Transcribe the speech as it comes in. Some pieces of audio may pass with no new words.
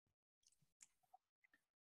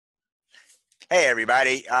Hey,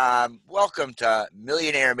 everybody. Welcome to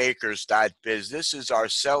MillionaireMakers.biz. This is our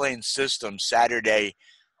Selling System Saturday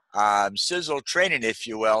sizzle training, if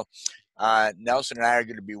you will. Nelson and I are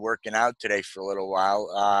going to be working out today for a little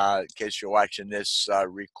while, in case you're watching this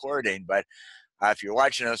recording. But if you're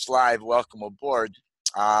watching us live, welcome aboard.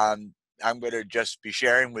 I'm going to just be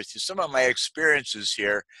sharing with you some of my experiences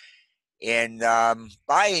here in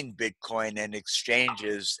buying Bitcoin and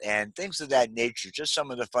exchanges and things of that nature, just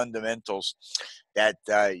some of the fundamentals that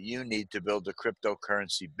you need to build a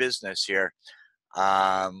cryptocurrency business here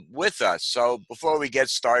with us. So before we get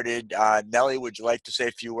started, Nelly, would you like to say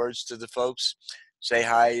a few words to the folks? Say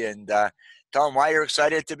hi and tell them why you're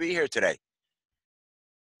excited to be here today.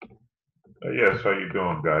 Yes, how you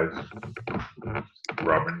doing, guys?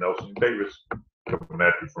 Robert Nelson Davis coming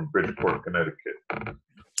at you from Bridgeport, Connecticut.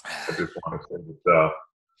 I just want to say that,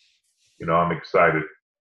 I'm excited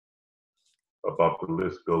about the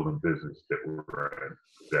list building business that we're in.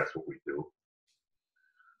 That's what we do.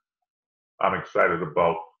 I'm excited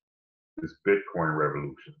about this Bitcoin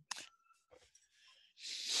revolution.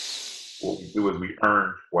 What we do is we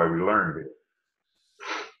earn why we learned it.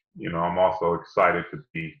 I'm also excited to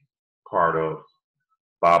be part of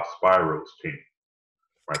Bob Spiro's team,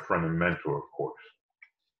 my friend and mentor, of course.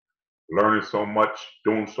 Learning so much,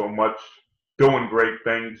 doing great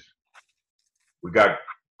things. We got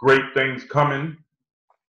great things coming.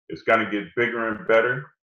 It's going to get bigger and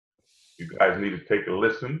better. You guys need to take a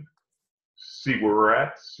listen, see where we're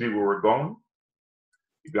at, see where we're going.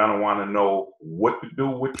 You're going to want to know what to do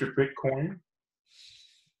with your Bitcoin.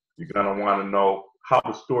 You're going to want to know how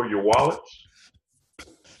to store your wallets.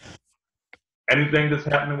 Anything that's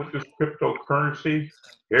happening with this cryptocurrency,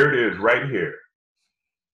 here it is right here.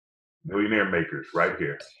 Millionaire Makers right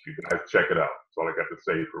here. You guys check it out. That's all I got to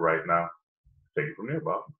say for right now. Take it from there,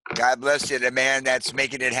 Bob. God bless you, the man that's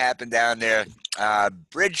making it happen down there.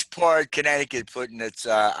 Bridgeport, Connecticut, putting it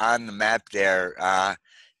on the map there.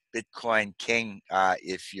 Bitcoin King,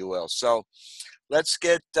 if you will. So let's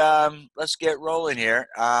get rolling here.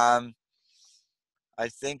 I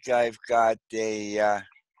think I've got an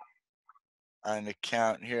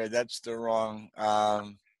account here. That's the wrong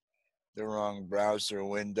browser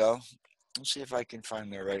window. Let's see if I can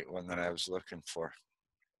find the right one that I was looking for.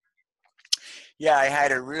 Yeah, I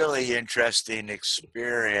had a really interesting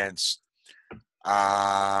experience,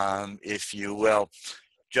 if you will,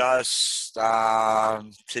 just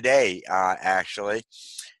today, actually.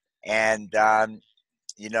 And, we'll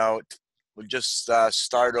just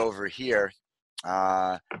start over here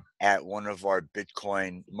at one of our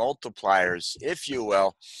Bitcoin multipliers, if you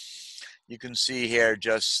will. You can see here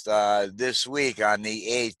just this week on the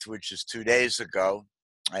 8th, which is 2 days ago,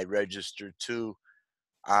 I registered 2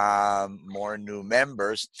 more new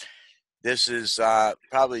members. This is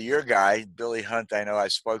probably your guy, Billy Hunt. I know I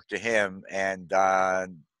spoke to him, and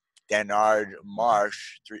Denard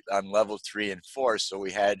Marsh on level 3 and 4. So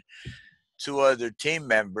we had 2 other team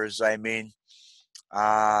members. I mean,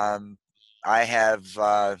 I have,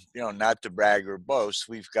 not to brag or boast,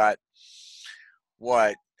 we've got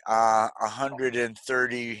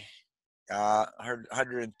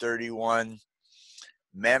 131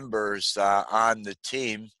 members on the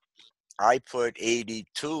team. I put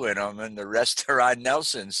 82 in them, and the rest are on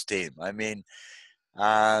Nelson's team. I mean,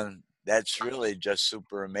 that's really just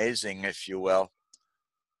super amazing, if you will.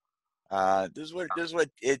 This is what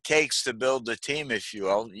it takes to build a team, if you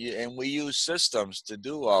will. And we use systems to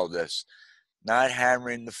do all this. Not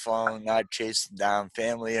hammering the phone, not chasing down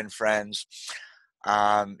family and friends,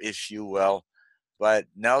 if you will. But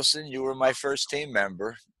Nelson, you were my first team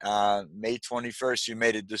member. May 21st, you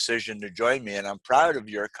made a decision to join me, and I'm proud of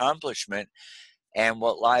your accomplishment and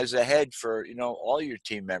what lies ahead for all your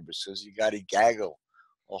team members, because you got to gaggle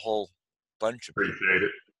a whole bunch of people.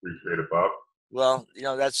 Appreciate it, Bob. Well,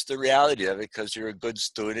 that's the reality of it, because you're a good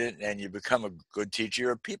student and you become a good teacher.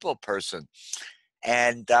 You're a people person,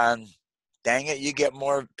 and dang it, you get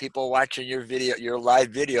more people watching your live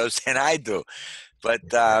videos than I do. But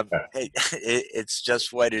hey, it's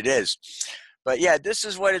just what it is. But yeah, this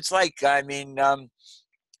is what it's like. I mean,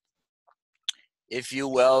 if you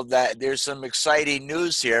will, that there's some exciting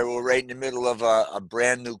news here. We're right in the middle of a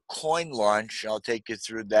brand new coin launch. I'll take you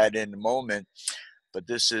through that in a moment. But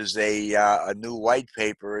this is a new white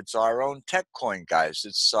paper. It's our own tech coin, guys.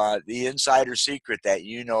 It's the insider secret that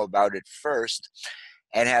you know about it first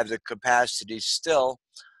and have the capacity still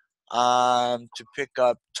to pick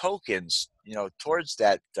up tokens, towards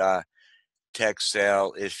that tech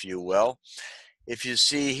sale, if you will. If you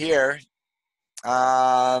see here,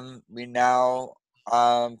 we now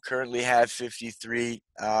currently have 53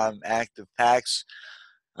 active packs.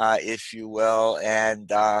 if you will, and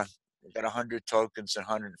we got 100 tokens and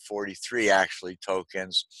 143 actually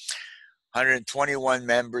tokens. 121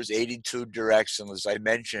 members, 82 directs, and as I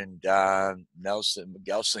mentioned, Nelson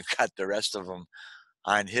Miguelson got the rest of them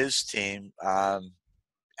on his team.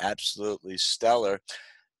 Absolutely stellar.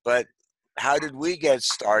 But how did we get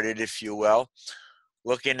started, if you will?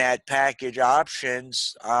 Looking at package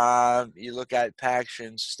options, you look at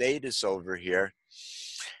package status over here,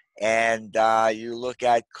 and you look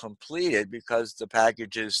at completed, because the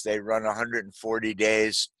packages, they run 140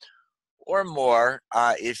 days or more,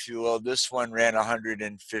 if you will. This one ran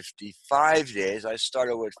 155 days. I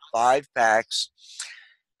started with 5 packs.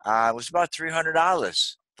 It was about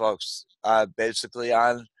 $300, folks, basically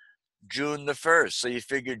on June the 1st. So you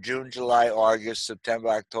figure June, July, August, September,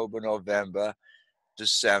 October, November,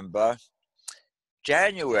 December,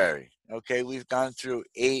 January. Okay, we've gone through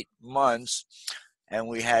 8 months, and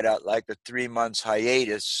we had like a 3 months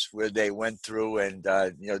hiatus where they went through and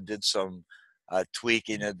did some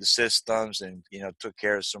tweaking of the systems, and took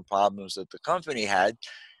care of some problems that the company had,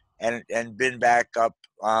 and been back up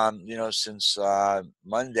since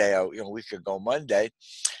Monday, a week ago Monday.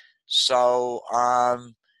 So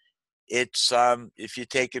it's if you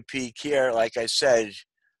take a peek here, like I said,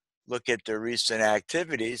 look at the recent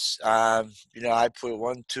activities. I put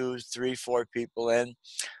 1, 2, 3, 4 people in.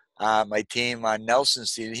 My team on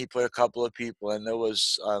Nelson's team, he put a couple of people in. There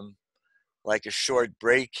was like a short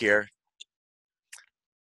break here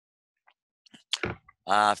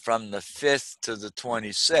from the 5th to the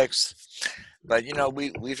 26th. But,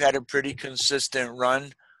 we've had a pretty consistent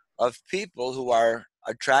run of people who are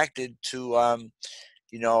attracted to, our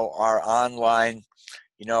online,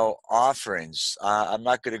 offerings. I'm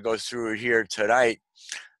not going to go through it here tonight,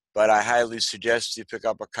 but I highly suggest you pick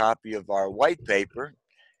up a copy of our white paper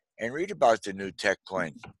and read about the new tech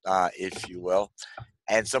coin, if you will,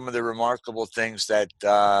 and some of the remarkable things that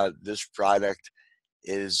this product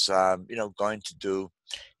is, going to do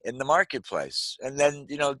in the marketplace. And then,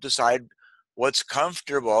 decide what's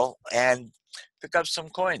comfortable and pick up some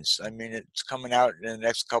coins. I mean, it's coming out in the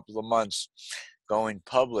next couple of months, going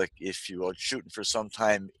public, if you will, shooting for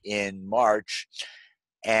sometime in March.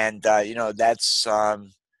 And, that's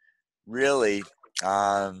really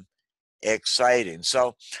exciting.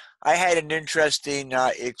 So I had an interesting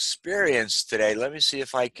experience today. Let me see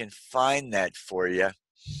if I can find that for you,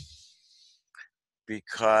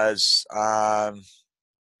 because I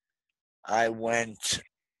went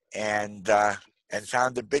and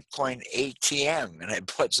found the Bitcoin ATM, and I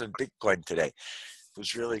bought some Bitcoin today. It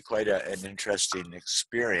was really quite an interesting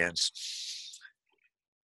experience.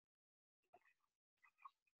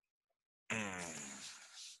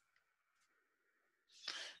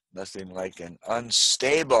 Nothing like an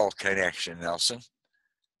unstable connection, Nelson.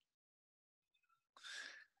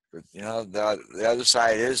 But, the other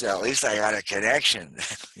side is, at least I got a connection,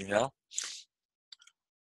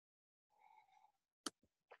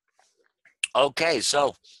 Okay,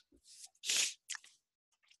 so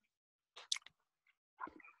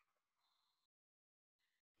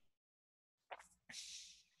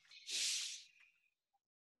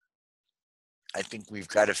I think we've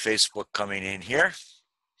got a Facebook coming in here.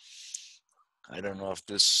 I don't know if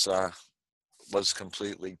this was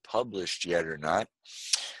completely published yet or not,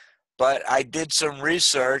 but I did some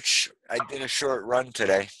research. I did a short run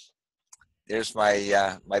today. There's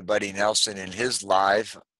my my buddy Nelson in his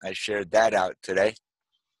live. I shared that out today.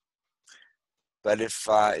 But if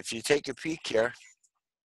you take a peek here,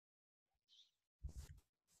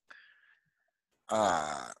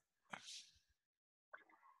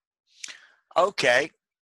 okay,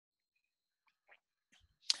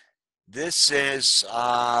 this is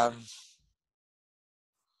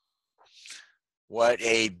what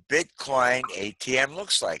a Bitcoin ATM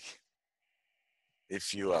looks like,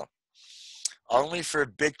 if you will. Only for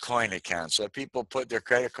Bitcoin accounts. So people put their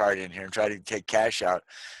credit card in here and try to take cash out.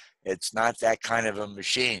 It's not that kind of a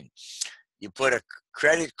machine. You put a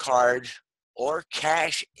credit card or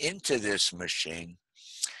cash into this machine,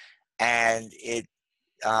 and it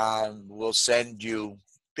will send you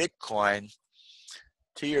Bitcoin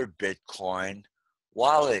to your Bitcoin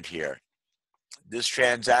wallet here. This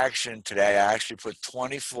transaction today, I actually put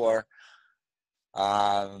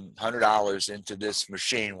 $2,400 into this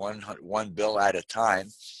machine, one bill at a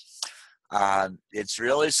time. It's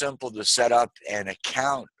really simple to set up an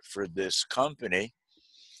account for this company,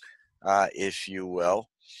 if you will,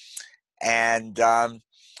 and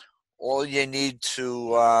all you need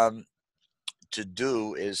to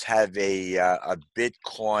do is have a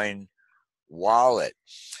Bitcoin wallet.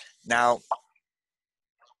 Now,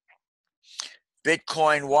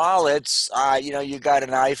 Bitcoin wallets, you got an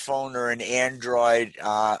iPhone or an Android,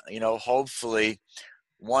 hopefully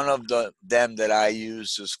one of them that I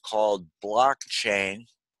use is called Blockchain,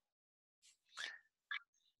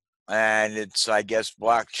 and it's, I guess,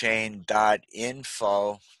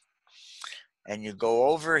 blockchain.info, and you go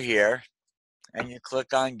over here and you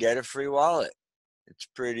click on get a free wallet. It's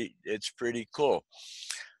pretty cool.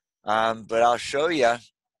 But I'll show you.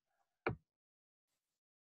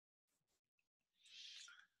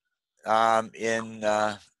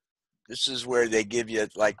 This is where they give you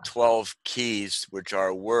like 12 keys, which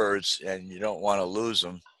are words, and you don't want to lose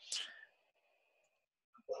them.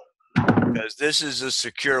 Because this is a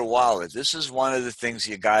secure wallet. This is one of the things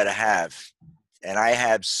you got to have. And I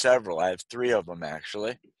have several. I have 3 of them,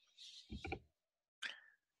 actually.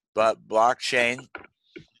 But Blockchain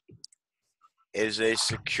is a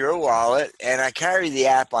secure wallet, and I carry the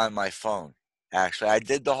app on my phone. Actually, I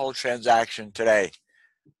did the whole transaction today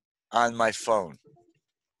on my phone,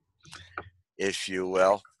 if you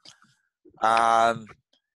will.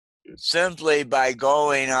 Simply by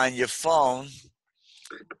going on your phone,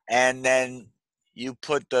 and then you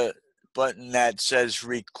put the button that says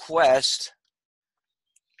request,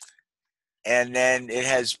 and then it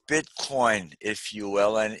has Bitcoin, if you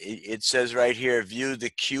will, and it says right here, view the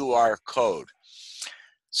QR code.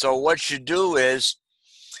 So what you do is,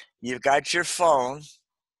 you've got your phone,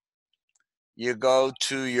 you go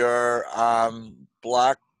to your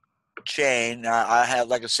blockchain. I have,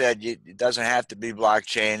 like I said, it doesn't have to be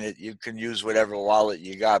blockchain. You can use whatever wallet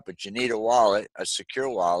you got, but you need a wallet, a secure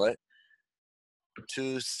wallet.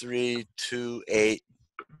 2328.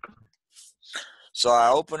 So I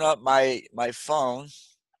open up my phone,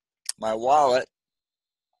 my wallet,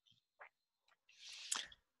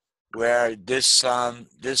 where this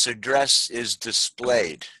address is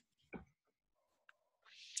displayed.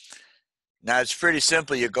 Now it's pretty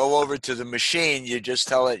simple. You go over to the machine, you just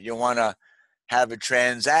tell it you want to have a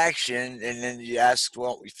transaction, and then you ask,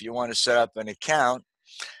 well, if you want to set up an account,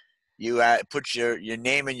 you put your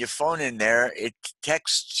name and your phone in there. It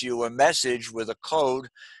texts you a message with a code.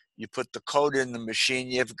 You put the code in the machine,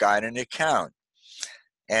 you've got an account.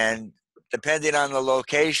 And depending on the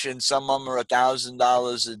location, some of them are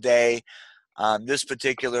 $1,000 a day. This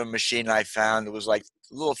particular machine I found, it was like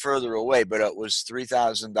a little further away, but it was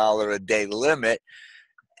 $3,000 a day limit.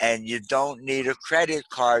 And you don't need a credit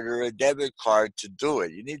card or a debit card to do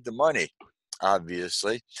it. You need the money,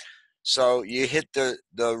 obviously. So you hit the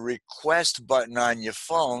request button on your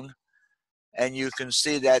phone, and you can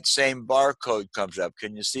see that same barcode comes up.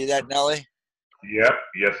 Can you see that, Nelly? Yep.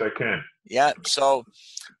 Yes, I can. Yeah. So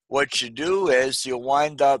what you do is you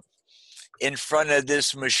wind up in front of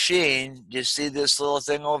this machine. You see this little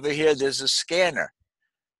thing over here? There's a scanner.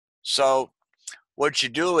 So what you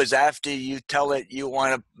do is, after you tell it you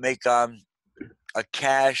want to make a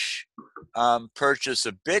cash purchase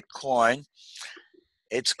of Bitcoin,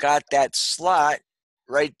 it's got that slot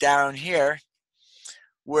right down here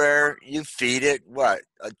where you feed it, what,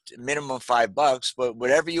 a minimum $5, but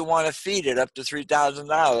whatever you want to feed it, up to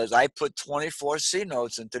 $3,000. I put 24 C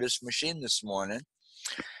notes into this machine this morning,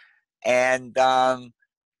 and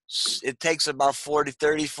it takes about 40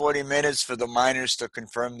 minutes for the miners to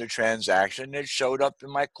confirm the transaction. It showed up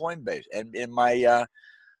in my Coinbase and in my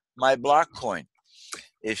my Blockcoin,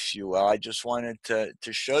 if you will. I just wanted to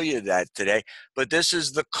show you that today. But this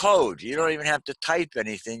is the code. You don't even have to type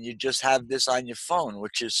anything. You just have this on your phone,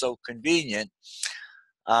 which is so convenient.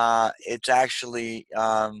 It's actually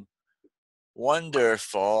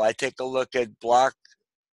wonderful. I take a look at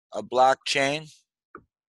blockchain.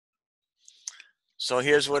 So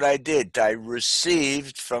here's what I did. I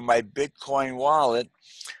received from my Bitcoin wallet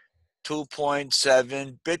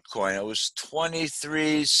 2.7 Bitcoin. It was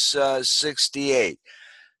 2368.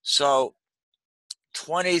 So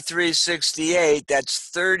 2368,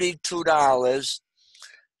 that's $32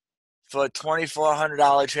 for a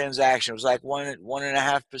 $2,400 transaction. It was like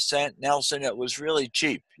 1.5%. Nelson, it was really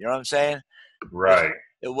cheap. You know what I'm saying? Right.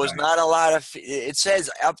 It was not a lot of. It says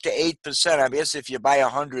up to 8%. I guess if you buy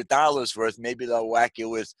 $100 worth, maybe they'll whack you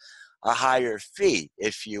with a higher fee,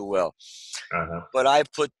 if you will. But I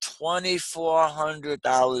put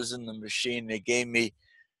 $2,400 in the machine. They gave me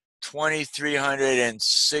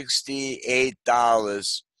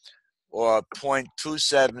 $2,368 or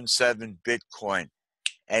 0.277 Bitcoin,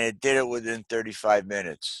 and it did it within 35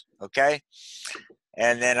 minutes. Okay.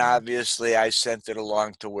 And then obviously I sent it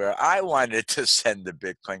along to where I wanted to send the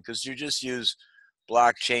Bitcoin, because you just use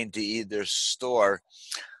blockchain to either store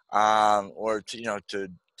or to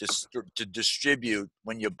distribute.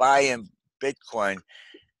 When you buy in Bitcoin,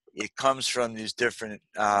 it comes from these different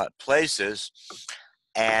places.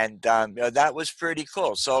 And you know, that was pretty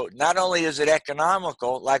cool. So not only is it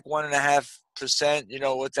economical, like 1.5%, you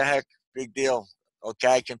know, what the heck, big deal. Okay,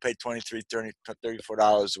 I can pay $23,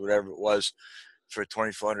 $34, whatever it was, for a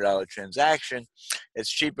 $2,400 transaction.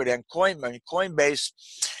 It's cheaper than Coinbase. Coinbase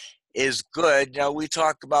is good. Now we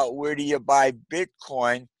talk about where do you buy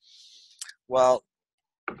Bitcoin. Well,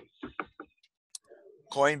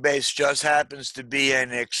 Coinbase just happens to be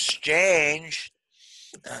an exchange.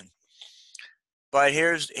 But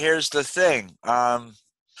here's the thing.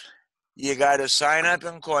 You got to sign up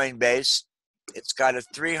in Coinbase. It's got a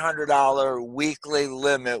 $300 weekly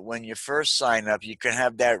limit when you first sign up. You can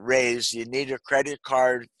have that raised. You need a credit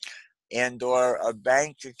card and or a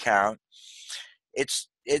bank account. It's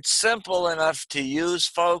simple enough to use,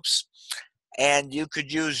 folks. And you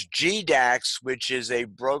could use GDAX, which is a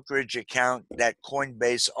brokerage account that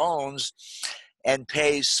Coinbase owns, and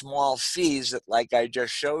pay small fees that, like I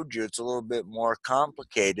just showed you, it's a little bit more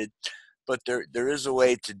complicated, but there is a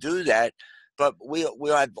way to do that. But we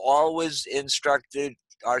have always instructed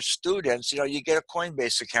our students, you know, you get a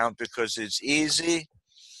Coinbase account because it's easy.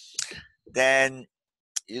 Then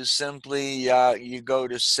you simply you go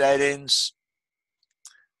to settings.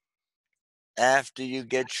 After you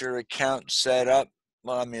get your account set up,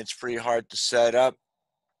 well, I mean, it's pretty hard to set up.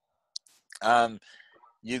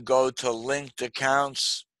 You go to linked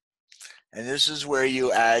accounts, and this is where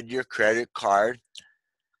you add your credit card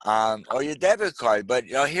or your debit card. But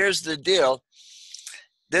you know, here's the deal.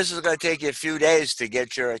 This is going to take you a few days to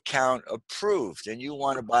get your account approved, and you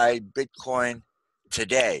want to buy Bitcoin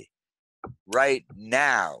today, right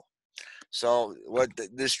now. So what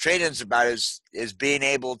this trading is about is being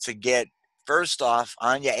able to get, first off,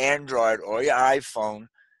 on your Android or your iPhone,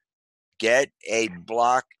 get a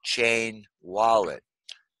blockchain wallet.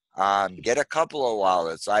 Get a couple of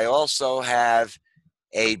wallets. I also have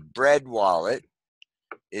a bread wallet,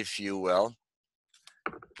 if you will.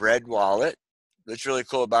 Bread wallet. What's really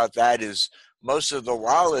cool about that is most of the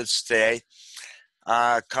wallets today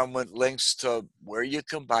come with links to where you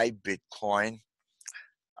can buy Bitcoin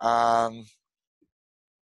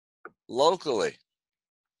locally.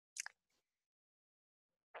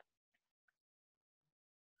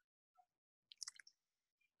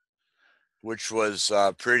 Which was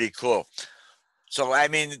pretty cool. So, I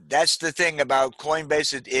mean, that's the thing about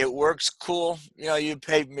Coinbase. It works cool. You know, you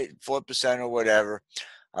pay 4% or whatever,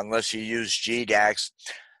 unless you use GDAX.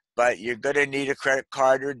 But you're going to need a credit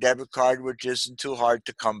card or debit card, which isn't too hard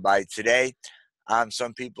to come by today.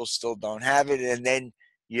 Some people still don't have it. And then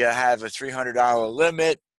you have a $300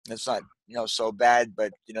 limit. It's not, you know, so bad,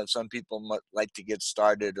 but, you know, some people might like to get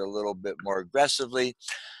started a little bit more aggressively.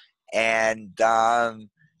 And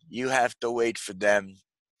you have to wait for them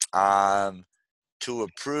to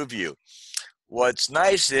approve you. What's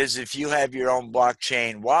nice is if you have your own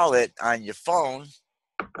blockchain wallet on your phone,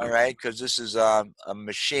 all right, because this is a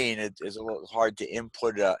machine, it is a little hard to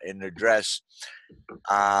input an address,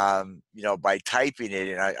 you know, by typing it,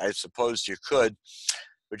 and I suppose you could,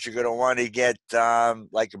 but you're going to want to get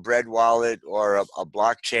like a bread wallet or a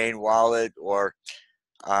blockchain wallet, or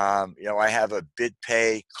you know, I have a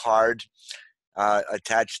BitPay card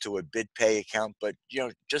attached to a BitPay account, but you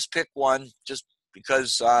know, just pick one, just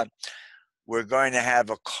because we're going to have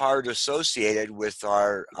a card associated with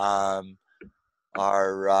our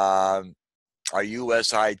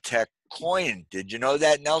USI Tech coin. Did you know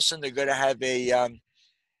that, Nelson? They're going to have a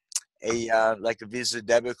like a Visa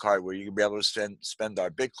debit card where you can be able to spend our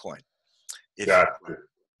Bitcoin, Gotcha.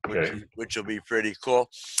 Okay. which will be pretty cool.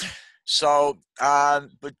 So,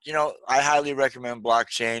 but you know, I highly recommend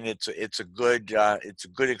blockchain. It's a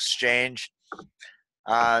good exchange,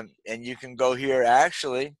 and you can go here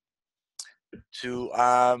actually to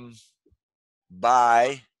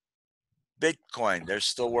buy Bitcoin. They're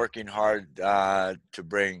still working hard to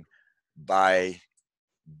bring buy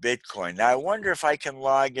Bitcoin. Now I wonder if I can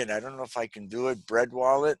log in. I don't know if I can do it. Bread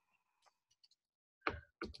wallet.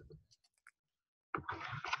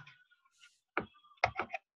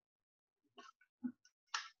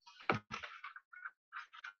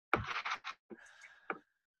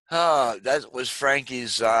 Oh, that was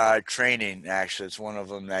Frankie's training. Actually, it's one of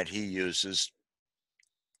them that he uses.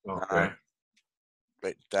 Okay.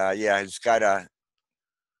 But yeah, he's got a.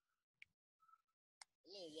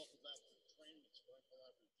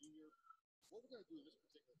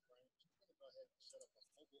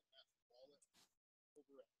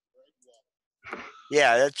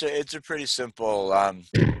 Yeah, it's a pretty simple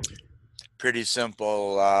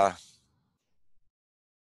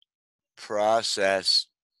process.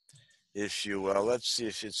 if you will. Let's see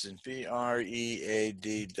if it's in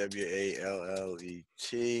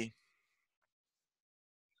BREADWALLET.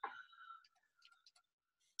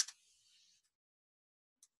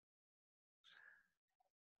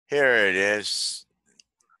 Here it is.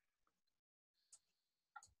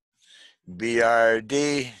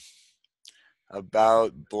 BRD,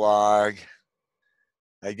 about blog.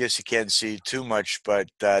 I guess you can't see too much, but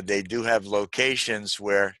they do have locations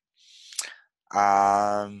where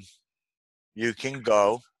you can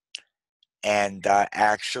go and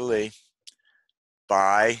actually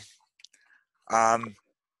buy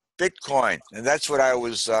Bitcoin. And that's what I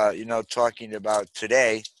was, talking about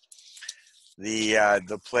today.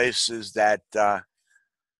 The places that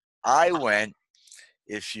I went,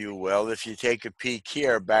 if you will, if you take a peek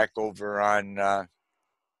here, back over on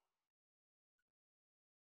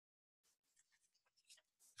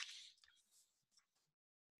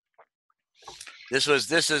this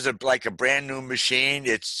is like a brand new machine.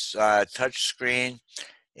 It's touch screen.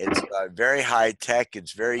 It's very high tech.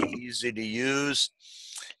 It's very easy to use.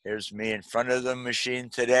 Here's me in front of the machine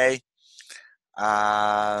today.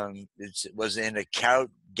 It was in a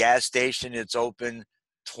gas station. It's open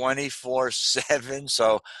 24/7.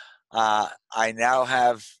 So I now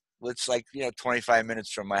have, it's like 25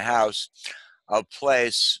 minutes from my house, a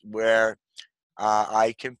place where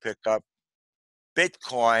I can pick up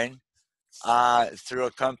Bitcoin through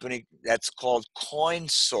a company that's called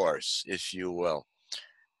CoinSource, if you will.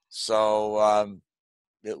 So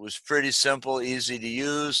it was pretty simple, easy to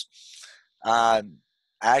use.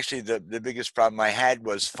 Actually, the biggest problem I had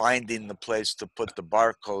was finding the place to put the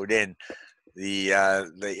barcode in. The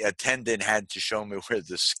attendant had to show me where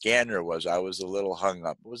the scanner was. I was a little hung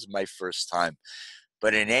up. It was my first time,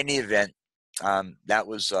 but in any event, that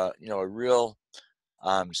was a real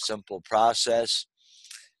simple process.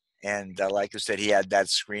 And like I said, he had that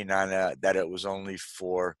screen on that it was only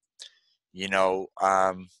for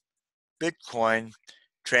Bitcoin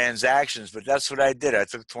transactions. But that's what I did. I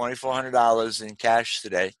took $2,400 in cash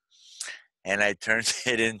today, and I turned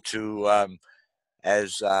it into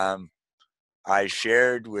as I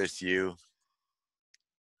shared with you.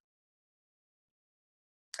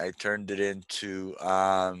 I turned it into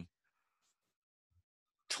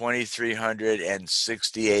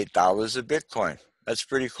 $2,368 of Bitcoin. That's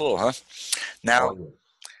pretty cool, huh? Now,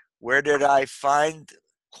 where did I find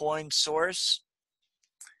CoinSource,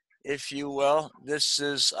 if you will? This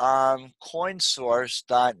is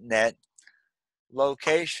coinsource.net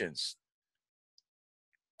locations.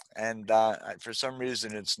 And for some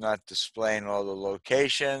reason, it's not displaying all the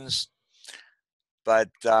locations. But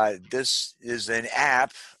this is an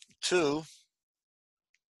app, too.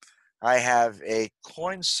 I have a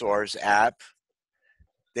CoinSource app.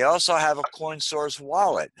 They also have a CoinSource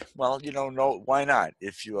wallet. Well, no, why not?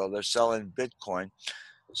 If you will, they're selling Bitcoin,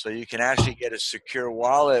 so you can actually get a secure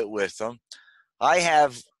wallet with them. I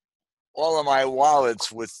have all of my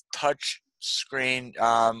wallets with touch screen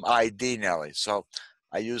ID, Nelly. So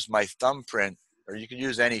I use my thumbprint, or you can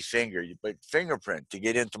use any finger, but fingerprint to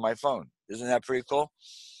get into my phone. Isn't that pretty cool?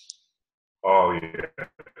 Oh yeah,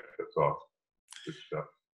 that's awesome. Good stuff.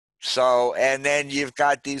 So, and then you've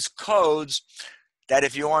got these codes that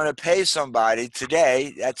if you want to pay somebody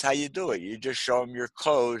today, that's how you do it. You just show them your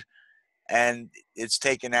code, and it's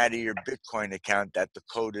taken out of your Bitcoin account that the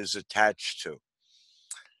code is attached to.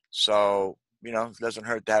 So, it doesn't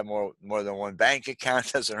hurt to have more than one bank account.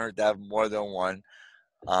 It doesn't hurt to have more than one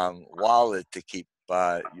wallet to keep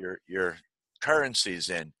your currencies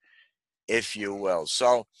in, if you will.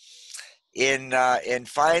 So, in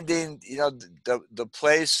finding the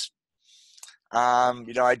place,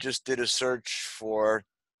 I just did a search for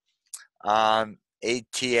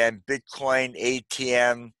ATM, Bitcoin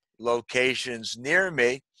ATM locations near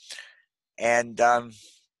me, and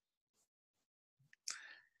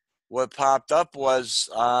what popped up was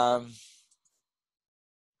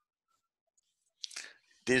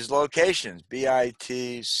these locations: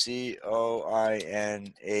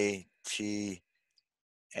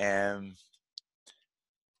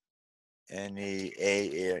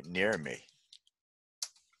 BITCOINATMNEA near me.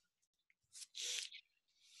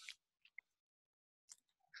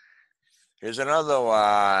 Here's another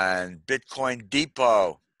one, Bitcoin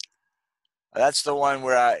Depot. That's the one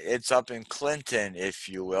where it's up in Clinton, if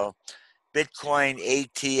you will. Bitcoin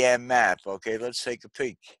ATM map. Okay, let's take a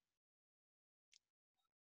peek.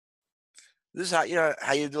 This is how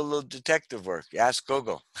you do a little detective work. Ask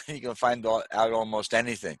Google. You can find out almost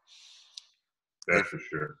anything. That's for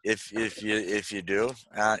sure. If you do,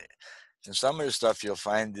 and some of the stuff you'll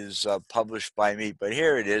find is published by me. But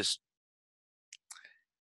here it is.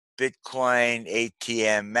 Bitcoin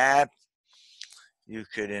ATM map. You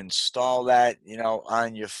could install that,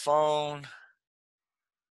 on your phone.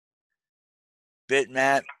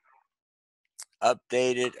 Bitmap,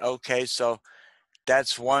 update it. Okay, so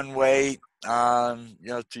that's one way,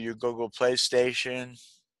 through your Google Play Station.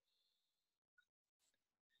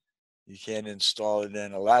 You can't install it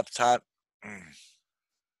in a laptop. Or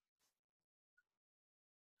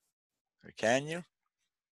can you?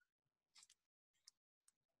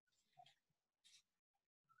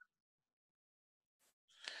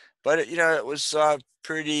 But it was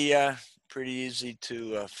pretty easy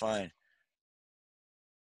to find.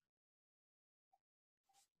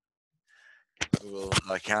 Google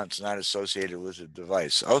account's not associated with the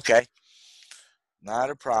device. Okay,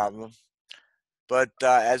 not a problem. But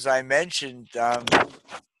as I mentioned,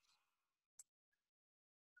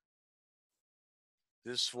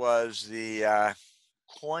 this was the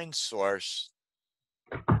coin source.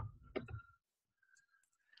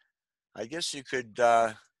 I guess you could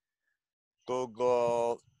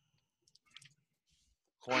Google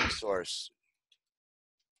coin source.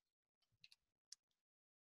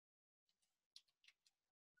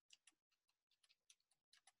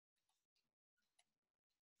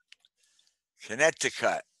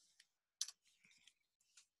 Connecticut.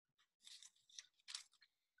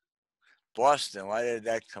 Boston. Why did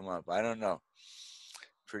that come up? I don't know.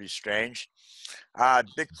 Pretty strange.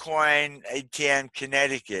 Bitcoin ATM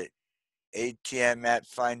Connecticut. ATM at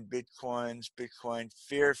Find Bitcoins. Bitcoin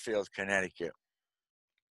Fairfield, Connecticut.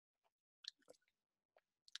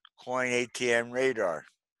 Coin ATM Radar.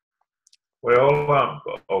 Well, hold on.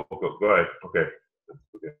 Oh, go ahead. Okay.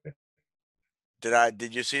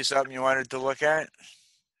 Did you see something you wanted to look at?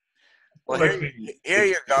 Well, here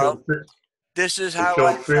you go. This is how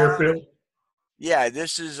I found it. Yeah,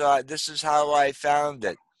 this is how I found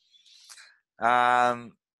it.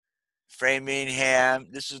 Framingham.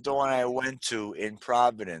 This is the one I went to in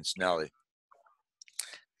Providence, Nelly,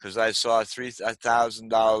 because I saw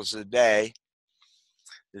 $3,000 a day.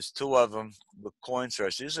 There's two of them with coin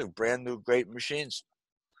source. These are brand new, great machines.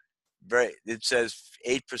 It says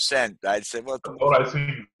 8%. I'd say, well, I thought I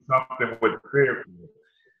seen something with Fairfield.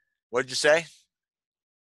 What'd you say?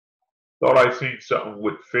 Thought I seen something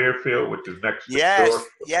with Fairfield, which is next door.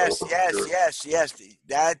 Yes.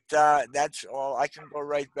 That's all. I can go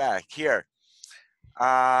right back here.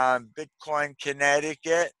 Bitcoin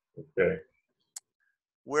Connecticut. Okay.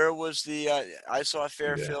 Where was the? I saw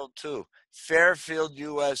Fairfield too. Fairfield,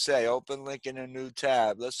 USA. Open link in a new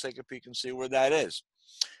tab. Let's take a peek and see where that is.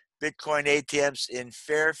 Bitcoin ATMs in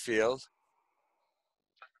Fairfield.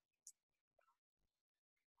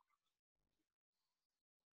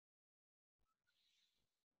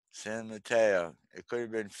 San Mateo. It could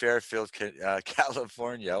have been Fairfield,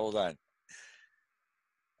 California. Hold on.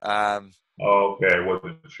 Okay, I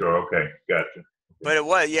wasn't sure. Okay, gotcha. But it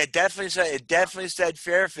was, yeah, it definitely said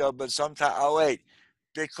Fairfield, but sometimes, oh wait,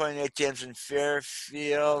 Bitcoin ATMs in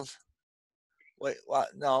Fairfield. Wait,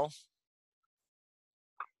 what? No.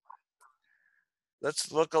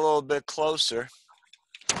 Let's look a little bit closer.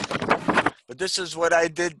 But this is what I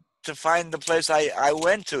did to find the place I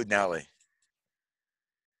went to, Nelly.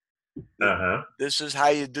 Uh-huh. This is how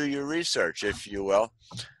you do your research, if you will.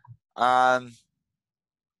 Right.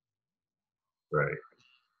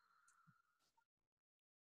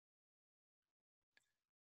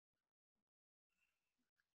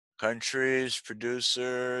 Countries,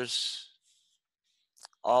 producers,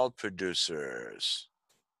 all producers.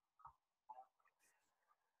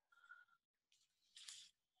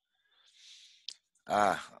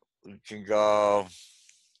 We can go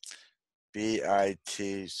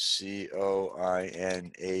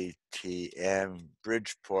BITCOINATM,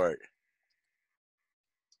 Bridgeport,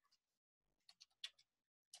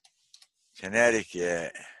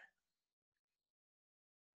 Connecticut.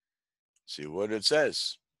 See what it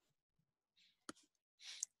says.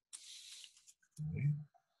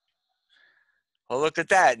 Well, look at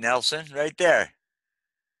that, Nelson, right there.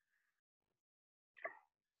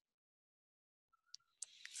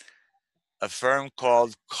 A firm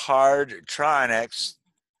called Cardtronics,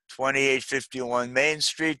 2851 Main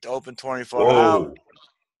Street, open 24 hours.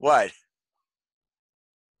 What?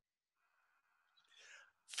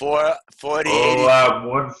 4080. Hold on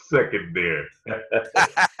 1 second there.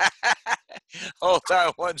 Hold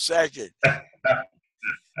on 1 second.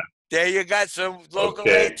 There you got some local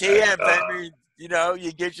ATM. I mean,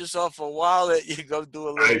 you get yourself a wallet, you go do a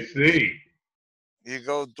little. I see. You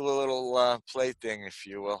go do a little play thing, if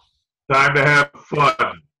you will. Time to have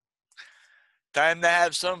fun. Time to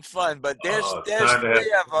have some fun. But there's 3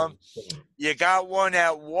 of them. You got one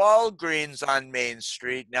at Walgreens on Main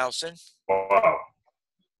Street, Nelson. Wow.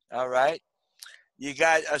 All right. You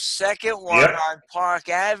got a second one Yep. on Park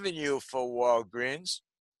Avenue for Walgreens.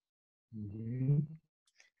 Mm-hmm.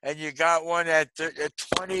 And you got one at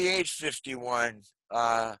 2851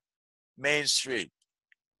 Main Street.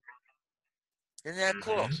 Isn't that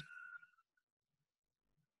cool? Mm-hmm.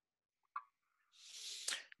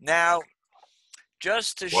 Now,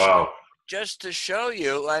 just to Wow. show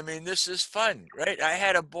you, I mean, this is fun, right? I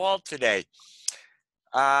had a ball today.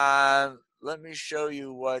 Let me show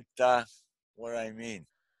you what I mean.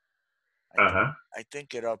 Uh-huh. I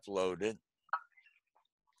think it uploaded.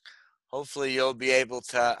 Hopefully, you'll be able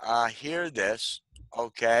to hear this.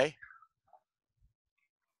 Okay.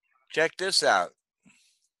 Check this out.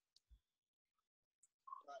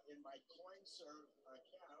 In my CoinServe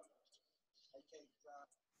account, I take fiat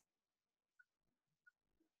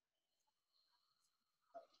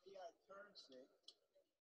currency.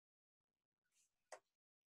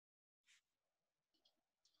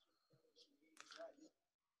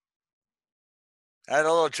 I had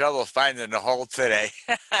a little trouble finding the hole today.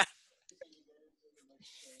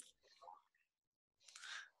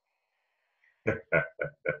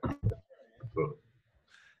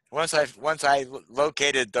 Once I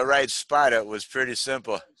located the right spot, it was pretty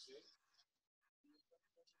simple.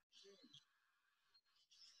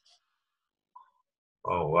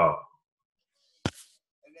 Oh, wow.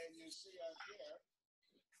 And then you see up here,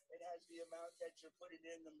 it has the amount that you're putting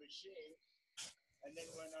in the machine. And then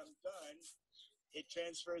when I'm done, it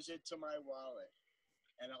transfers it to my wallet.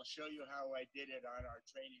 And I'll show you how I did it on our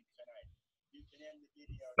training tonight. You can end the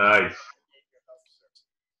video. Nice.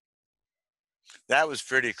 That was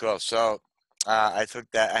pretty cool. So I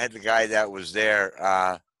took that. I had the guy that was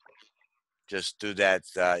there just do that,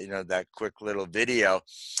 that quick little video.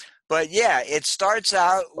 But yeah, it starts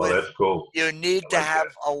out Oh, with that's cool. you need I to like have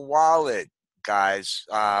that. a wallet, guys,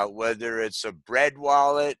 whether it's a bread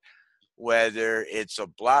wallet, whether it's a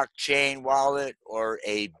blockchain wallet or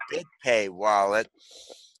a BitPay wallet,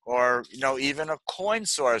 or even a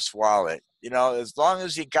CoinSource wallet. As long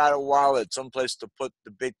as you got a wallet, someplace to put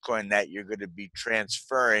the Bitcoin that you're going to be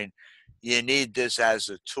transferring, you need this as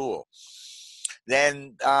a tool.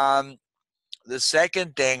 Then the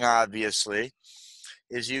second thing, obviously,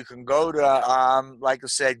 is you can go to, like I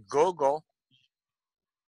said, Google,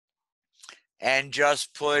 and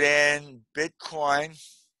just put in Bitcoin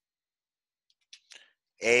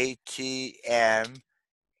ATM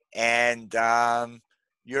and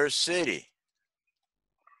your city.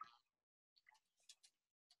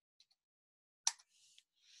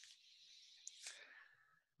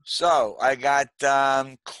 So I got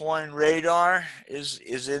Coin Radar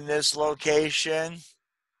is in this location.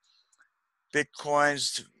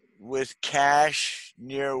 Bitcoins with cash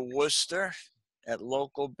near Worcester at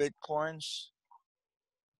Local Bitcoins.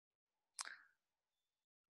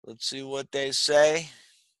 Let's see what they say.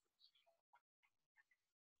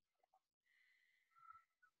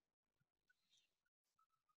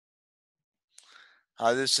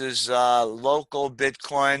 This is Local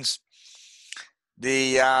Bitcoins.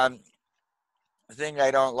 The thing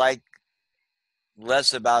I don't like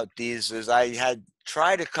less about these is I had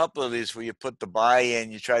tried a couple of these where you put the buy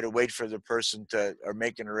in, you try to wait for the person to, or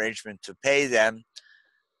make an arrangement to pay them,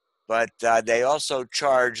 but they also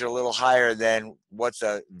charge a little higher than what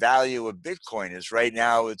the value of Bitcoin is. Right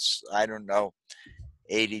now it's, I don't know,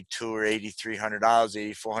 $82 or $8,300,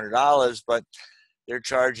 $8,400, but they're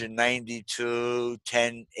charging 92,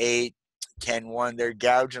 10, 8, 10, 1. They're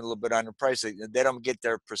gouging a little bit on the price. They don't get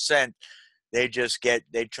their percent. They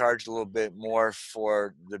charge a little bit more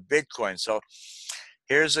for the Bitcoin. So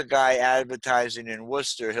here's a guy advertising in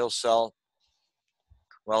Worcester. He'll sell,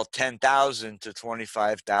 10,000 to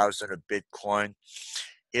 25,000 of Bitcoin.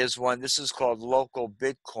 Here's one. This is called Local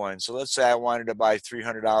Bitcoin. So let's say I wanted to buy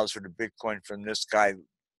 $300 for the Bitcoin from this guy,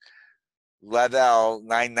 Level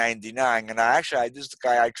 999. And this is the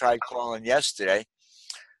guy I tried calling yesterday.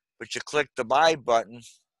 But you click the buy button,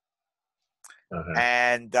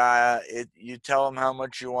 and you tell them how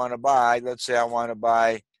much you want to buy. Let's say I want to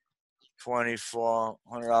buy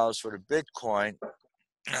 $2,400 for the Bitcoin.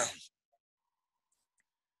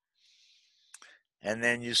 And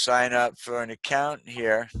then you sign up for an account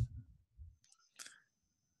here.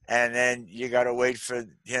 And then you got to wait for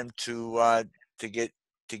him to get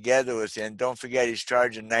together with you. And don't forget, he's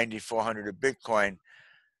charging $9,400 a Bitcoin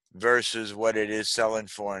versus what it is selling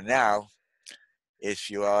for now, if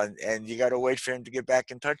you will. And you got to wait for him to get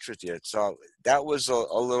back in touch with you. So that was a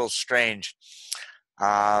little strange.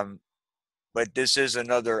 But this is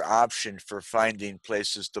another option for finding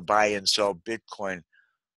places to buy and sell Bitcoin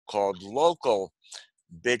called Local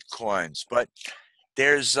Bitcoins. But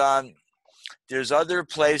there's There's other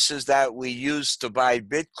places that we use to buy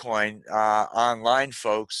Bitcoin online,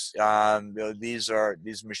 folks.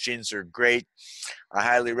 These machines are great. I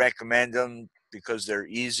highly recommend them because they're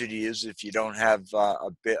easy to use if you don't have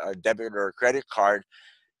a debit or a credit card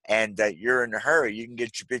and that you're in a hurry. You can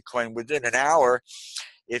get your Bitcoin within an hour,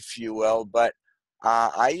 if you will. But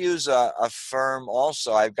I use a firm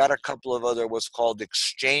also. I've got a couple of other what's called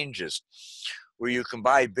exchanges where you can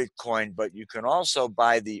buy Bitcoin, but you can also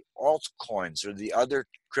buy the altcoins or the other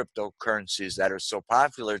cryptocurrencies that are so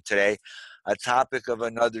popular today. A topic of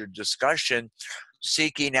another discussion,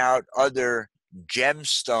 seeking out other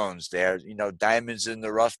gemstones there, diamonds in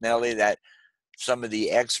the rough, Nelly, that some of the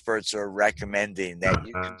experts are recommending that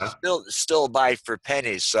you can still buy for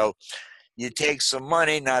pennies. So you take some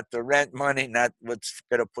money, not the rent money, not what's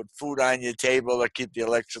going to put food on your table or keep the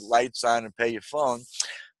electric lights on and pay your phone,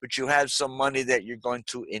 but you have some money that you're going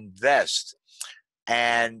to invest.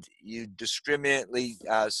 And you discriminately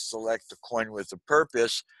select a coin with a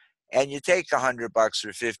purpose, and you take $100 or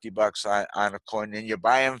 $50 on a coin, and you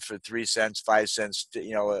buy them for 3 cents, 5 cents,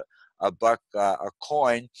 a buck a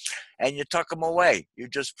coin, and you tuck them away. You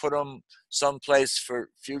just put them someplace for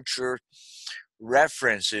future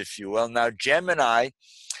reference, if you will. Now, Gemini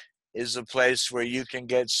is a place where you can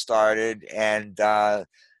get started, and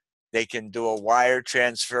they can do a wire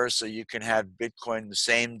transfer, so you can have Bitcoin the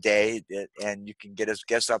same day, and you can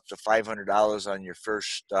guess up to $500 on your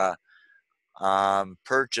first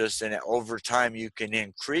purchase, and over time you can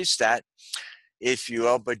increase that, if you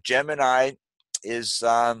will. But Gemini is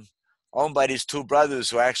owned by these two brothers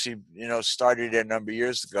who actually, started it a number of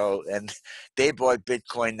years ago, and they bought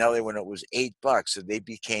Bitcoin, Nelly, when it was $8, and they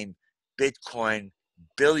became Bitcoin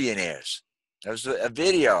billionaires. There was a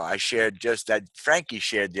video I shared just that Frankie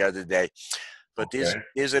shared the other day. But these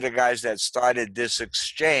are the guys that started this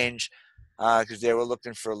exchange because they were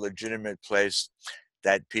looking for a legitimate place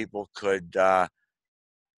that people could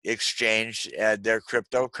exchange their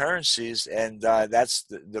cryptocurrencies. And that's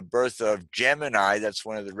the birth of Gemini. That's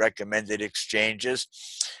one of the recommended exchanges.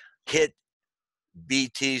 Hit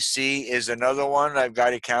BTC is another one. I've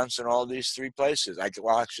got accounts in all these three places.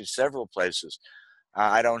 Actually, several places.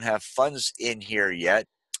 I don't have funds in here yet,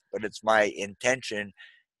 but it's my intention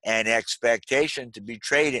and expectation to be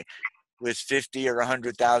trading with $50,000 or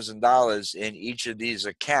 $100,000 in each of these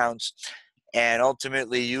accounts, and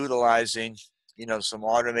ultimately utilizing, some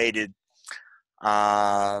automated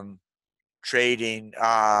trading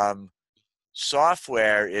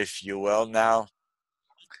software, if you will. Now,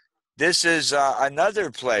 this is another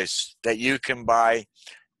place that you can buy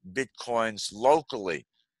Bitcoins locally.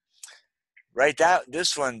 Write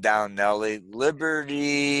this one down, Nelly.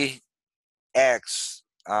 Liberty X.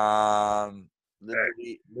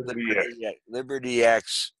 Liberty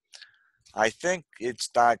X. I think it's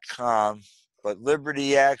 .com, but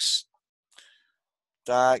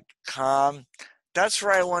LibertyX.com. That's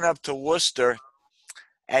where I went up to Worcester,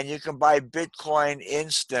 and you can buy Bitcoin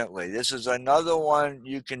instantly. This is another one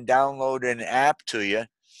you can download an app to you.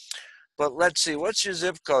 But let's see, what's your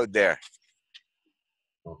zip code there?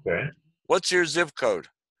 Okay. What's your zip code?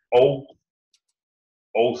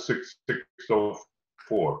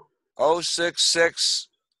 06604.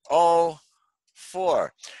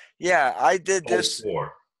 06604. Yeah, I did this.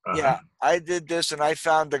 04. Yeah, I did this, and I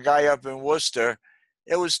found a guy up in Worcester.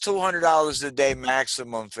 It was $200 a day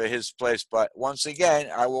maximum for his place, but once again,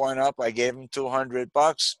 I went up. I gave him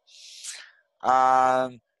 $200.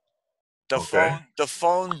 The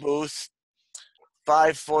phone booth,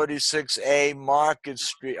 546A Market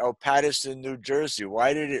Street, Paterson, New Jersey.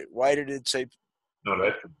 Why did it say? No,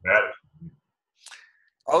 that's Paterson.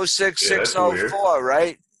 06604,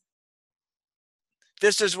 right?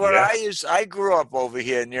 This is where I grew up over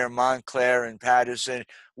here near Montclair and Paterson.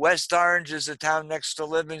 West Orange is a town next to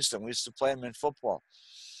Livingston. We used to play them in football.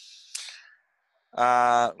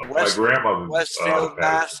 My grandmother. Westfield,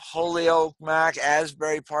 Mass, Holyoke, Mac,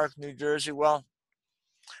 Asbury Park, New Jersey. Well,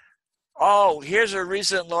 here's a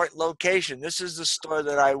recent location. This is the store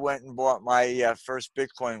that I went and bought my first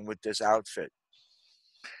Bitcoin with this outfit.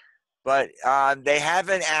 But they have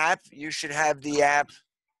an app. You should have the app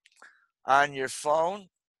on your phone.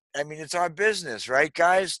 I mean, it's our business, right,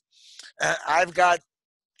 guys?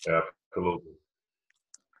 Absolutely.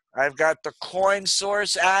 I've got the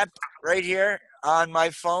CoinSource app right here on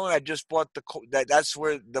my phone. I just bought that's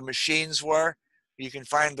where the machines were. You can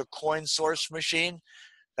find the CoinSource machine.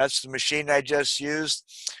 That's the machine I just used.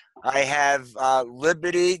 I have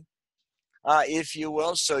Liberty, if you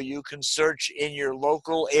will, so you can search in your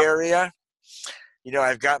local area.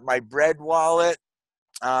 I've got my Bread wallet.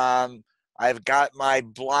 I've got my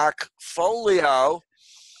Blockfolio.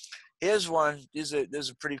 Here's one. This is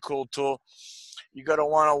a pretty cool tool. You're going to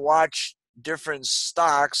want to watch different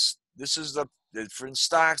stocks. This is the different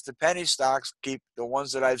stocks, the penny stocks. Keep the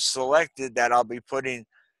ones that I've selected that I'll be putting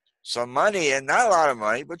some money in, not a lot of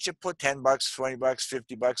money, but you put 10 bucks, 20 bucks,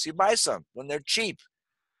 50 bucks, you buy some when they're cheap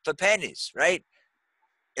for pennies, right?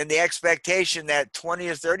 In the expectation that 20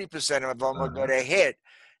 or 30% of them are going to hit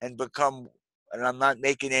and become, and I'm not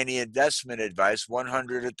making any investment advice,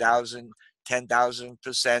 100, 1,000,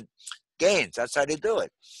 10,000% gains. That's how they do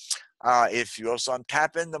it. If you also, I'm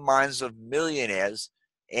tapping the minds of millionaires,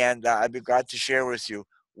 and I'd be glad to share with you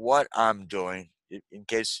what I'm doing in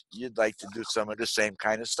case you'd like to do some of the same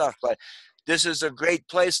kind of stuff. But this is a great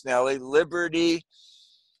place, Nelly. Liberty,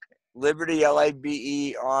 LibertyX.com.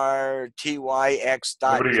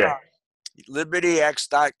 Liberty X.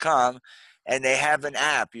 LibertyX.com, and they have an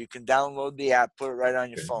app. You can download the app, put it right on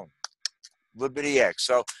your phone. LibertyX.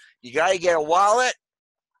 So you got to get a wallet.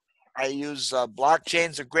 I use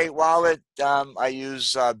Blockchain's a great wallet. I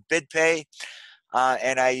use BitPay,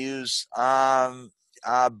 and I use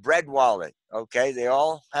Bread Wallet. Okay, they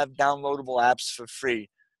all have downloadable apps for free,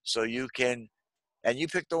 so you can, and you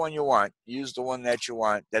pick the one you want. Use the one that you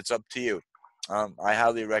want. That's up to you. I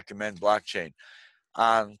highly recommend Blockchain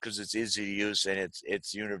because it's easy to use and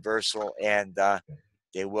it's universal, and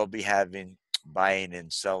they will be having buying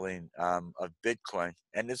and selling of Bitcoin,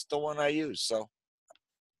 and it's the one I use. So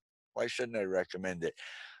why shouldn't I recommend it?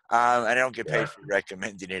 I don't get paid for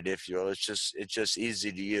recommending it, if you will. It's just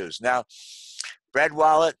easy to use. Now, Bread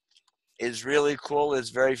Wallet is really cool.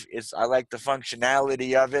 I like the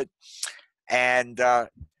functionality of it, and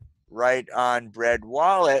right on Bread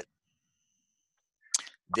Wallet,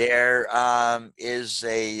 there is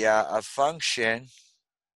a function.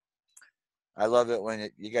 I love it when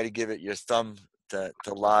you got to give it your thumb to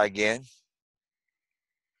log in.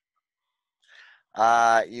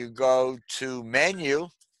 You go to menu,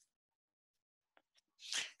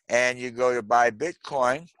 and you go to buy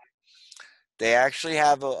Bitcoin. They actually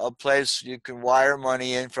have a place you can wire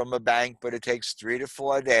money in from a bank, but it takes 3 to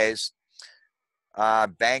 4 days.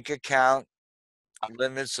 Bank account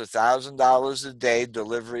limits $1,000 a day,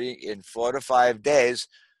 delivery in 4 to 5 days,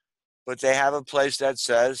 but they have a place that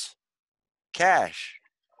says cash.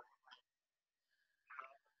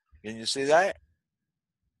 Can you see that?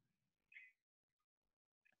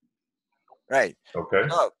 Right. Okay.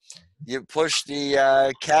 So you push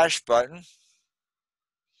the cash button,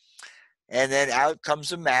 and then out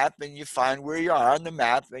comes a map, and you find where you are on the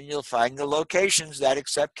map, and you'll find the locations that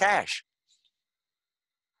accept cash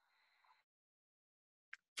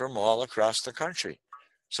from all across the country.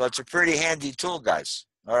 So it's a pretty handy tool, guys.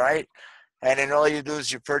 All right. And then all you do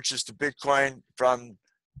is you purchase the Bitcoin from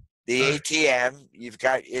the ATM. You've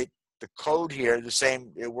got it, the code here, the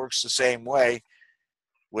same. It works the same way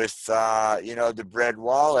with, the Bread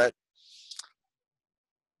Wallet.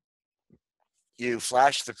 You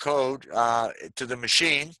flash the code to the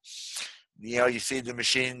machine. You feed the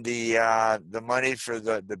machine the money for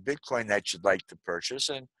the Bitcoin that you'd like to purchase,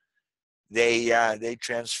 and they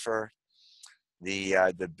transfer the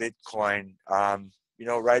Bitcoin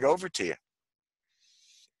right over to you.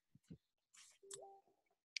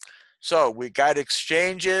 So we got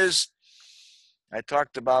exchanges. I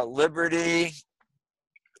talked about Liberty.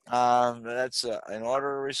 That's an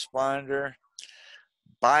autoresponder.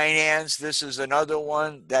 Binance, this is another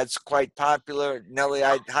one that's quite popular. Nelly,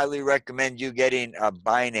 I highly recommend you getting a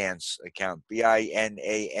Binance account,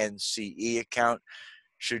 BINANCE account,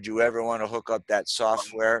 should you ever want to hook up that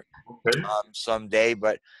software someday.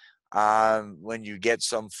 But when you get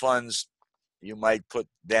some funds, you might put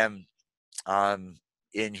them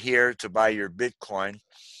in here to buy your Bitcoin.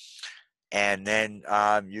 And then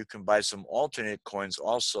you can buy some alternate coins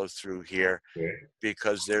also through here,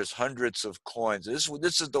 because there's hundreds of coins. This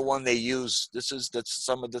is the one they use. That's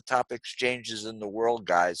some of the top exchanges in the world,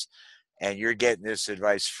 guys. And you're getting this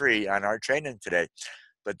advice free on our training today.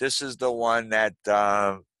 But this is the one that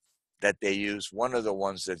they use. One of the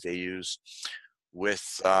ones that they use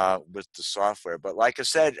with the software. But like I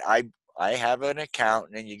said, I have an account,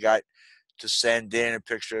 and then you got to send in a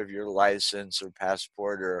picture of your license or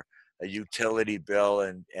passport or a utility bill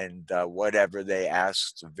and whatever they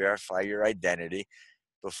ask to verify your identity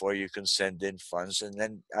before you can send in funds. And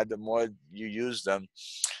then the more you use them,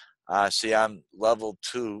 see, I'm level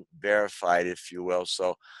 2 verified, if you will.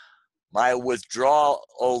 So my withdrawal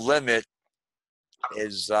limit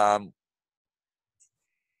is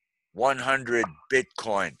 100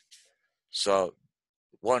 Bitcoin. So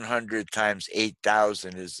 100 times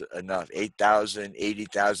 8,000 is enough. 8,000,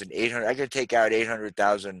 80,000, 800. I could take out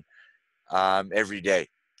 800,000 every day.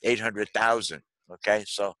 800,000. Okay,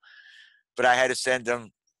 so but I had to send them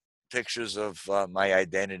pictures of my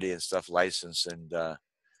identity and stuff, license and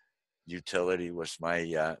utility was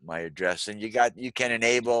my my address. And you can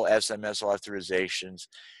enable SMS authorizations.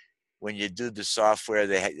 When you do the software,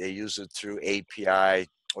 they use it through API,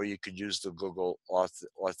 or you could use the Google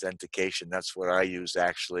authentication. That's what I use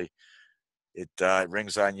actually. It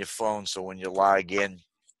rings on your phone, so when you log in,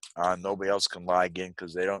 nobody else can log in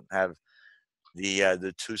because they don't have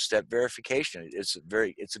the two-step verification. It's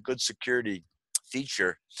a good security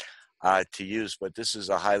feature to use, but this is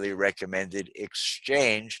a highly recommended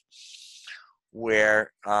exchange where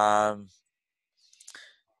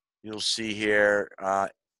you'll see here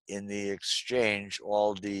in the exchange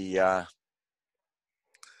all the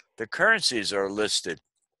currencies are listed,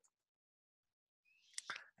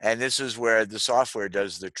 and this is where the software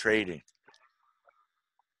does the trading.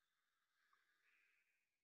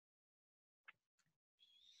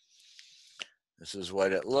 This is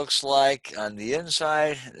what it looks like on the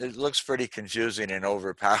inside. It looks pretty confusing and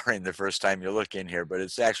overpowering the first time you look in here, but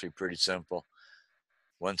it's actually pretty simple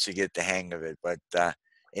once you get the hang of it. But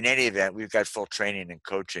in any event, we've got full training and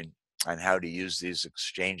coaching on how to use these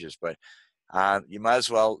exchanges. But you might as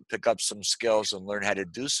well pick up some skills and learn how to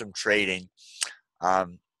do some trading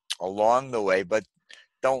along the way. But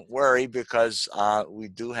don't worry, because we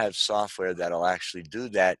do have software that'll actually do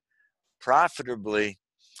that profitably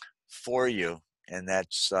for you. And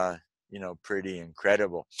that's, you know, pretty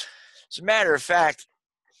incredible. As a matter of fact,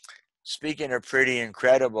 speaking of pretty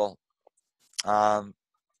incredible, I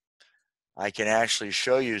can actually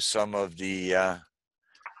show you some of the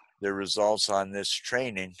results on this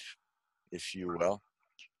training, if you will.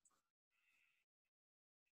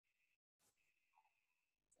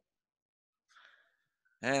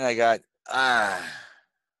 And I got,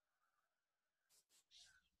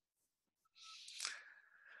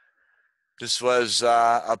 this was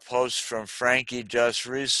a post from Frankie just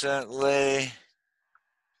recently.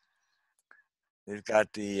 They've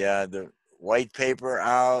got the white paper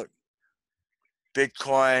out.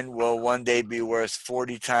 Bitcoin will one day be worth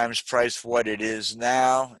 40 times price what it is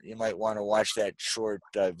now. You might want to watch that short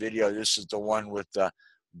video. This is the one with the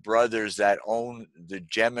brothers that own the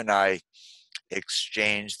Gemini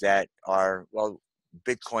exchange that are, well,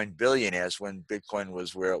 Bitcoin billionaires when Bitcoin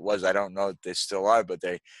was where it was. I don't know if they still are, but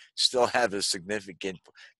they still have a significant,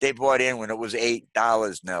 they bought in when it was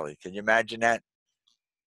 $8, Nelly. Can you imagine that?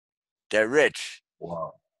 They're rich.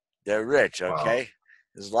 Wow. They're rich, okay? Wow.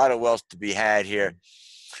 There's a lot of wealth to be had here.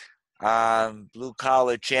 Blue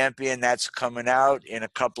Collar Champion, that's coming out in a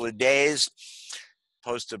couple of days.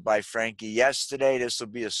 Posted by Frankie yesterday. This will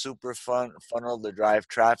be a super fun funnel to drive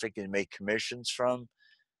traffic and make commissions from.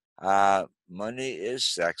 Money is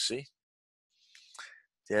sexy.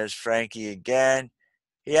 There's Frankie again.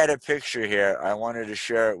 He had a picture here. I wanted to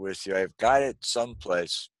share it with you. I've got it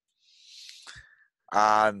someplace.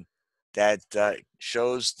 That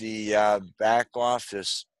shows the back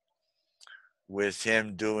office with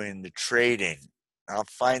him doing the trading. I'll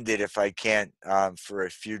find it if I can't for a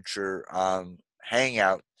future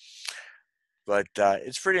hangout. But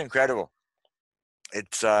it's pretty incredible.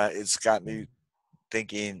 It's got me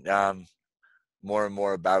thinking more and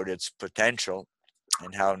more about its potential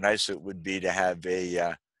and how nice it would be to have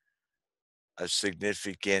a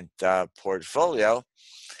significant portfolio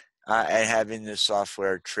and having the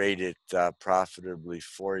software trade it profitably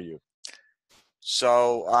for you.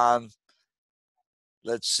 So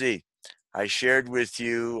let's see. I shared with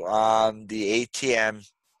you the ATM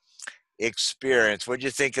experience. What did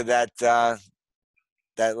you think of that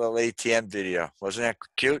that little ATM video? Wasn't that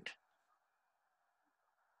cute?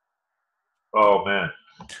 Oh man,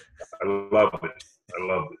 I love it. I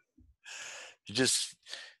love it. You just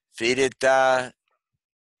feed it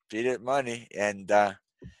money, and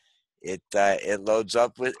it loads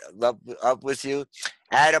up with you.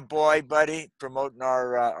 Attaboy, buddy, promoting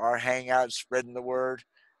our hangout, spreading the word.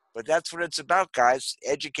 But that's what it's about, guys,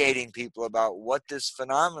 educating people about what this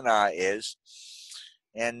phenomena is.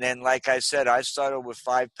 And then, like I said, I started with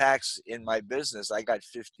 5 packs in my business. I got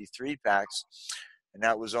 53 packs, and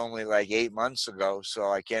that was only like 8 months ago.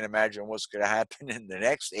 So I can't imagine what's going to happen in the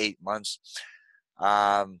next 8 months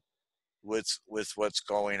with what's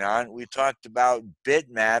going on. We talked about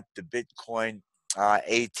Bitmap, the Bitcoin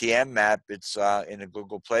ATM map. It's in a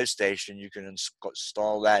Google Play Station. You can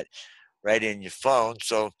install that right in your phone.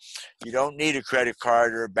 So you don't need a credit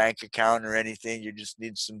card or a bank account or anything. You just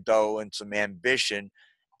need some dough and some ambition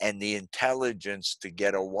and the intelligence to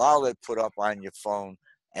get a wallet put up on your phone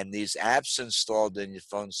and these apps installed in your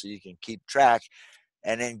phone so you can keep track.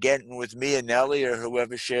 And then getting with me and Nelly or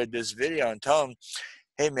whoever shared this video and tell them,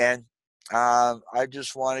 hey man, I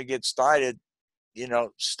just want to get started,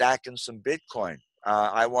 stacking some Bitcoin.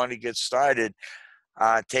 I want to get started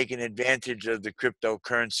taking advantage of the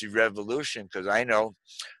cryptocurrency revolution, because I know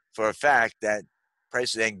for a fact that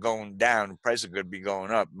prices ain't going down. Prices are going to be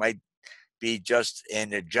going up. Might be just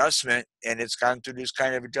an adjustment, and it's gone through these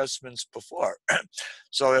kind of adjustments before.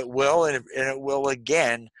 So it will, and it will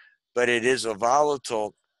again, but it is a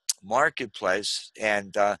volatile marketplace.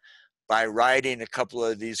 And by riding a couple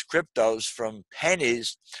of these cryptos from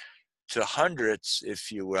pennies to hundreds,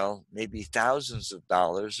 if you will, maybe thousands of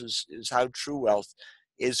dollars, is how true wealth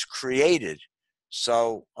is created.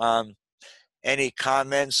 So any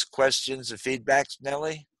comments, questions, or feedbacks,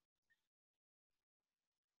 Nelly?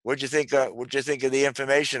 What'd you think? What'd you think of the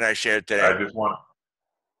information I shared today? I just want,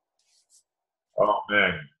 oh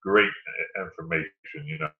man, great information.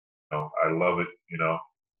 I love it.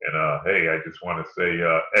 And hey, I just want to say,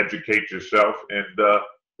 educate yourself, and the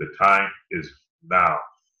time is now.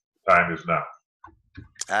 Time is now.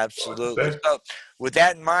 Absolutely. So, with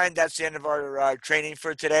that in mind, that's the end of our training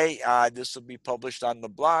for today. This will be published on the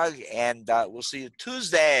blog, and we'll see you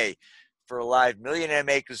Tuesday for a live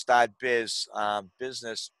millionairemakers.biz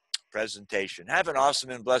business presentation. Have an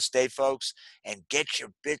awesome and blessed day, folks, and get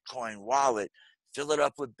your Bitcoin wallet. Fill it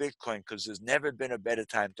up with Bitcoin, because there's never been a better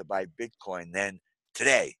time to buy Bitcoin than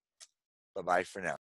today. Bye-bye for now.